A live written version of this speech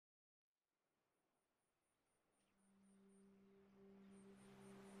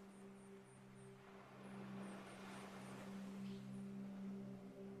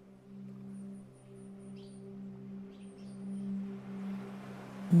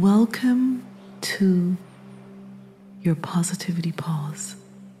Welcome to your positivity pause.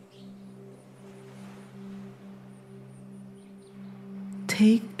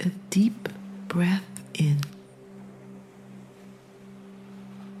 Take a deep breath in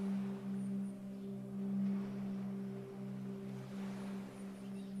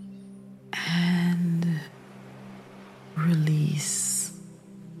and release.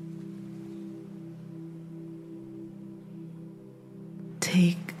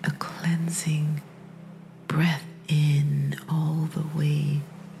 Take a cleansing breath in all the way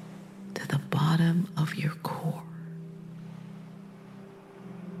to the bottom of your core.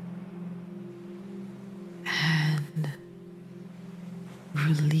 And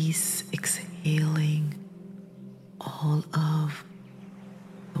release, exhaling all of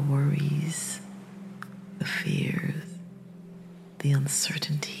the worries, the fears, the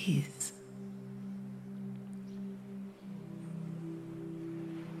uncertainties.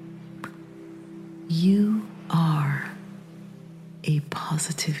 You are a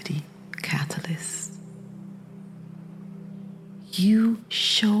positivity catalyst. You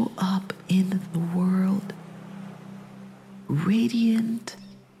show up in the world radiant,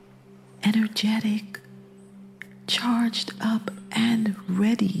 energetic, charged up, and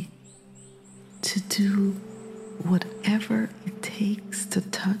ready to do whatever it takes to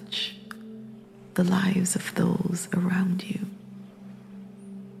touch the lives of those around you.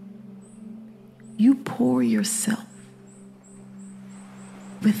 You pour yourself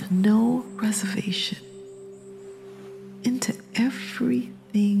with no reservation into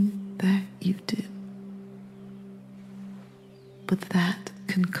everything that you do. But that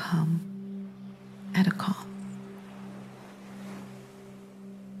can come at a cost.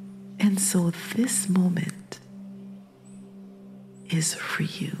 And so this moment is for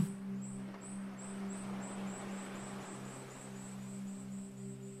you.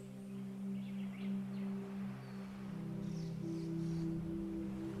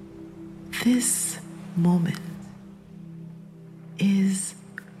 This moment is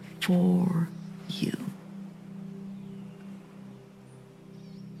for you.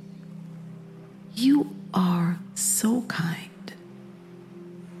 You are so kind.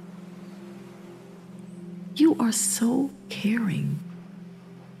 You are so caring.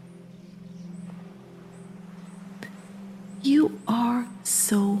 You are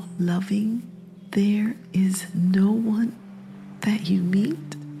so loving. There is no one that you meet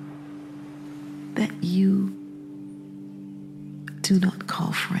that you do not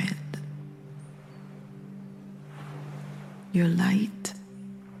call friend. Your light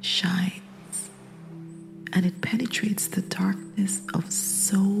shines and it penetrates the darkness of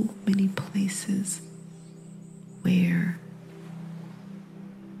so many places where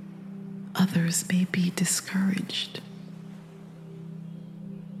others may be discouraged,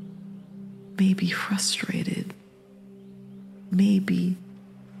 may be frustrated, may be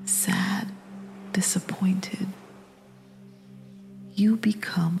sad, disappointed. You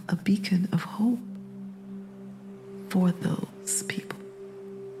become a beacon of hope for those people.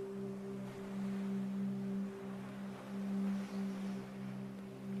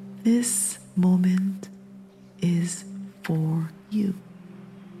 This moment is for you.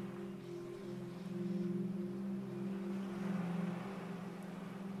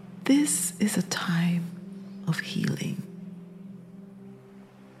 This is a time of healing.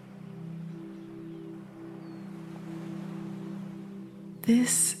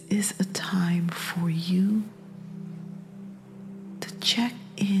 This is a time for you to check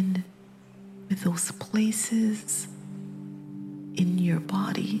in with those places in your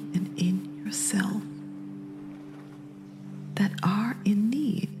body and in yourself that are in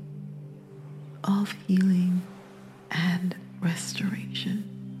need of healing and restoration.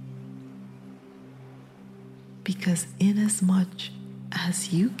 Because inasmuch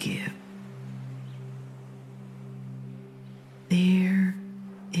as you give, there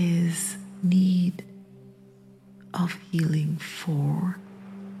is need of healing for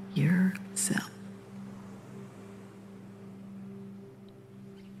yourself.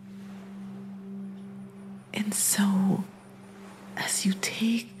 And so, as you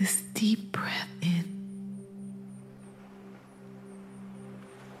take this deep breath in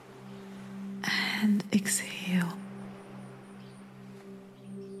and exhale,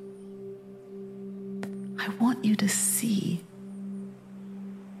 I want you to see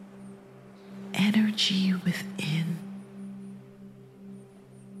energy within,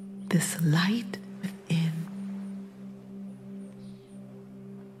 this light within,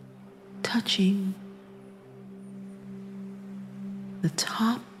 touching the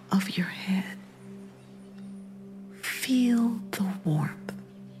top of your head. Feel the warmth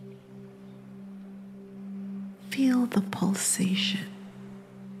the pulsation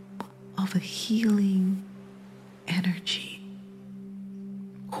of a healing energy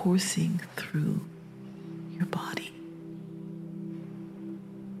coursing through your body.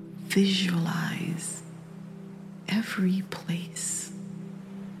 Visualize every place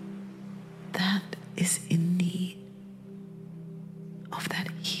that is in need of that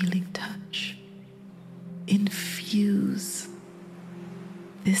healing touch. Infuse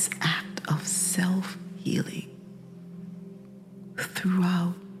this act of self-healing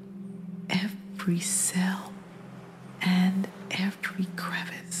throughout every cell and every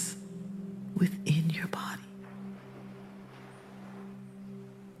crevice within your body.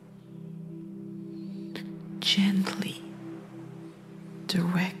 Gently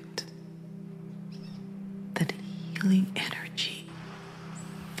direct that healing energy.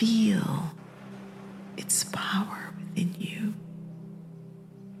 Feel its power within you.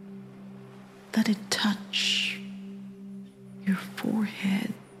 Let it touch your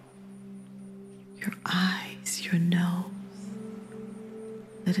forehead, your eyes, your nose.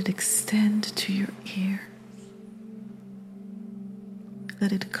 Let it extend to your ears.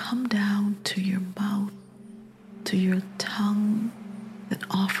 Let it come down to your mouth, to your tongue that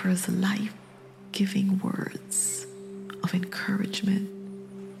offers life-giving words of encouragement,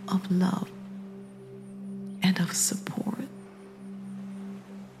 of love, and of support.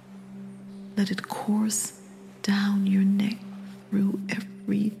 Let it course down your neck through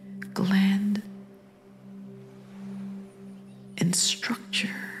every gland and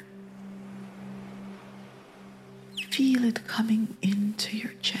structure. Feel it coming into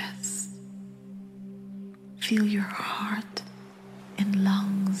your chest. Feel your heart and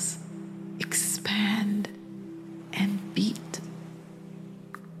lungs expand and beat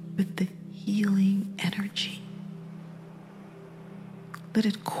with the healing energy. Let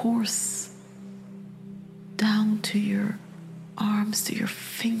it course down to your arms, to your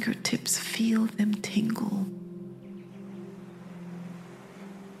fingertips. Feel them tingle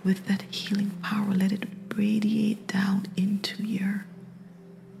with that healing power. Let it radiate down into your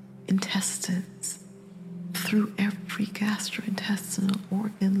intestines, through every gastrointestinal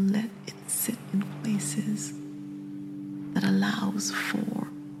organ. Let it sit in places that allows for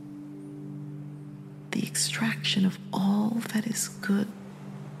the extraction of all that is good,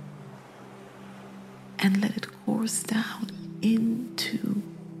 and let it course down into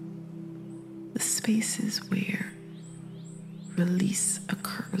the spaces where release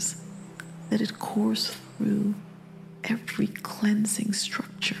occurs. Let it course through every cleansing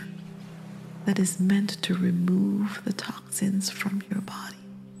structure that is meant to remove the toxins from your body.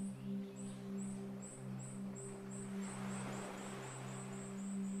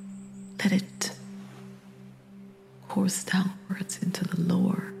 Let it course downwards into the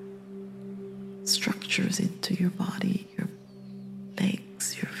lower structures into your body, your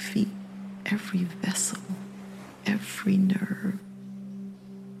legs, your feet, every vessel, every nerve.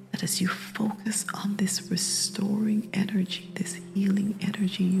 That as you focus on this restoring energy, this healing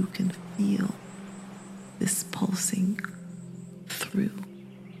energy, you can feel this pulsing through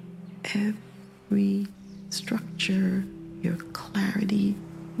every structure. Your clarity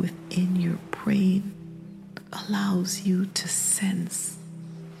within your brain allows you to sense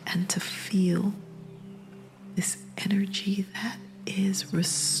and to feel this energy that is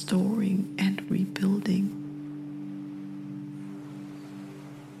restoring and rebuilding.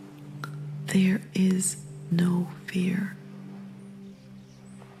 There is no fear.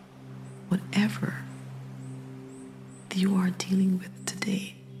 Whatever you are dealing with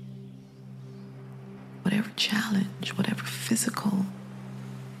today, whatever challenge, whatever physical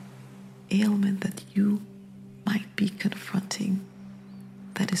ailment that you might be confronting,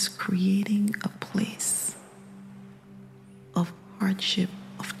 that is creating a place of hardship,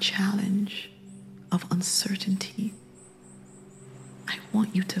 of challenge, of uncertainty, I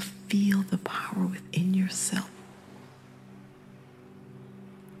want you to feel the power within yourself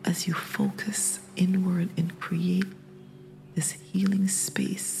as you focus inward and create this healing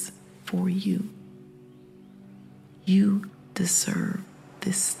space for you. You deserve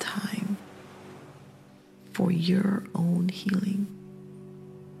this time for your own healing.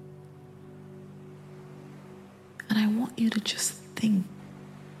 And I want you to just think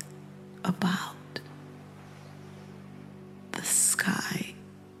about the sky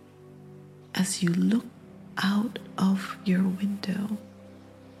as you look out of your window,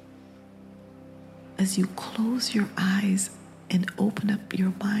 as you close your eyes and open up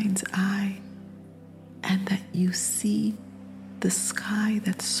your mind's eye, and that you see the sky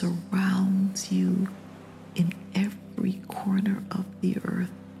that surrounds you in every corner of the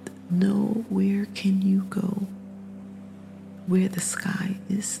earth. Nowhere can you go where the sky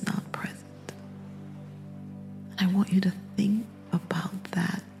is not present. And I want you to think about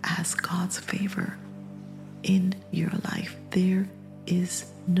that as God's favor in your life. There is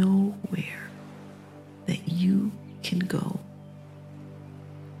nowhere that you can go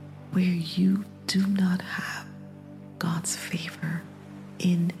where you do not have God's favor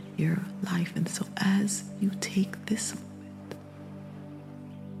in your life. And so as you take this moment,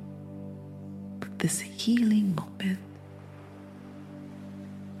 this healing moment,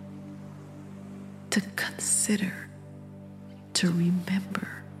 to consider, to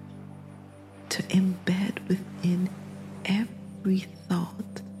remember, to embed within every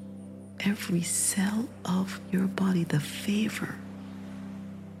thought, every cell of your body, the favor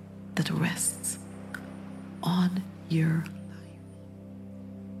that rests on your life.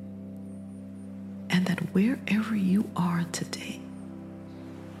 And that wherever you are today,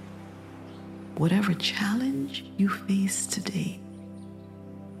 whatever challenge you face today,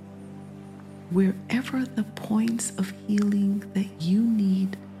 wherever the points of healing that you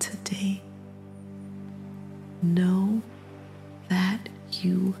need today, know that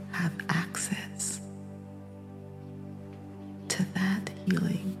you have access to that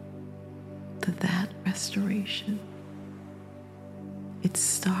healing, to that restoration. It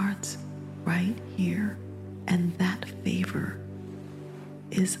starts right here, and that favor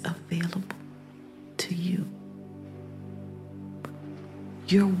is available to you.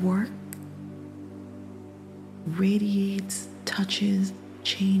 Your work radiates, touches,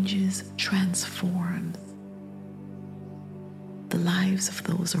 changes, transforms the lives of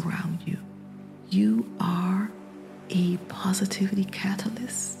those around you. You are a positivity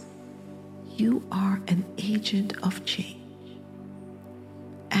catalyst. You are an agent of change.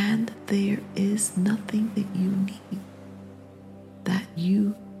 And there is nothing that you need that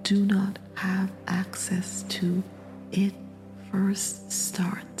you do not have access to. It first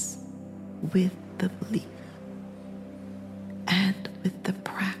starts with the belief and with the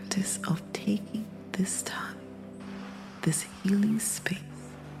practice of taking this time, this healing space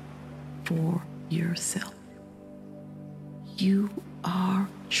for yourself. You are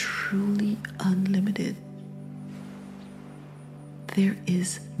truly unlimited. There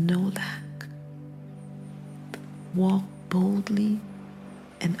is no lack. Walk boldly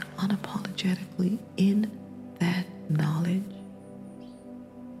and unapologetically in that knowledge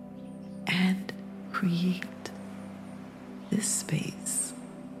and create this space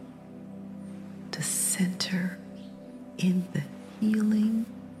to center in the healing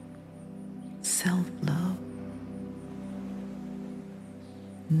self-love.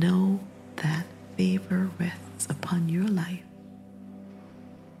 Know that favor rests upon your life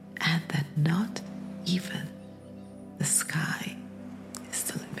and that not even the sky is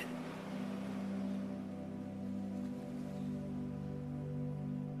the limit.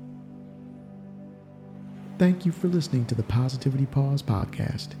 Thank you for listening to the Positivity Pause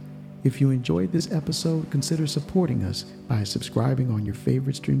podcast. If you enjoyed this episode, consider supporting us by subscribing on your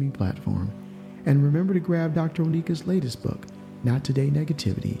favorite streaming platform. And remember to grab Dr. Onika's latest book, Not Today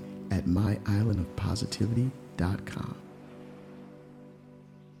Negativity, at myislandofpositivity.com.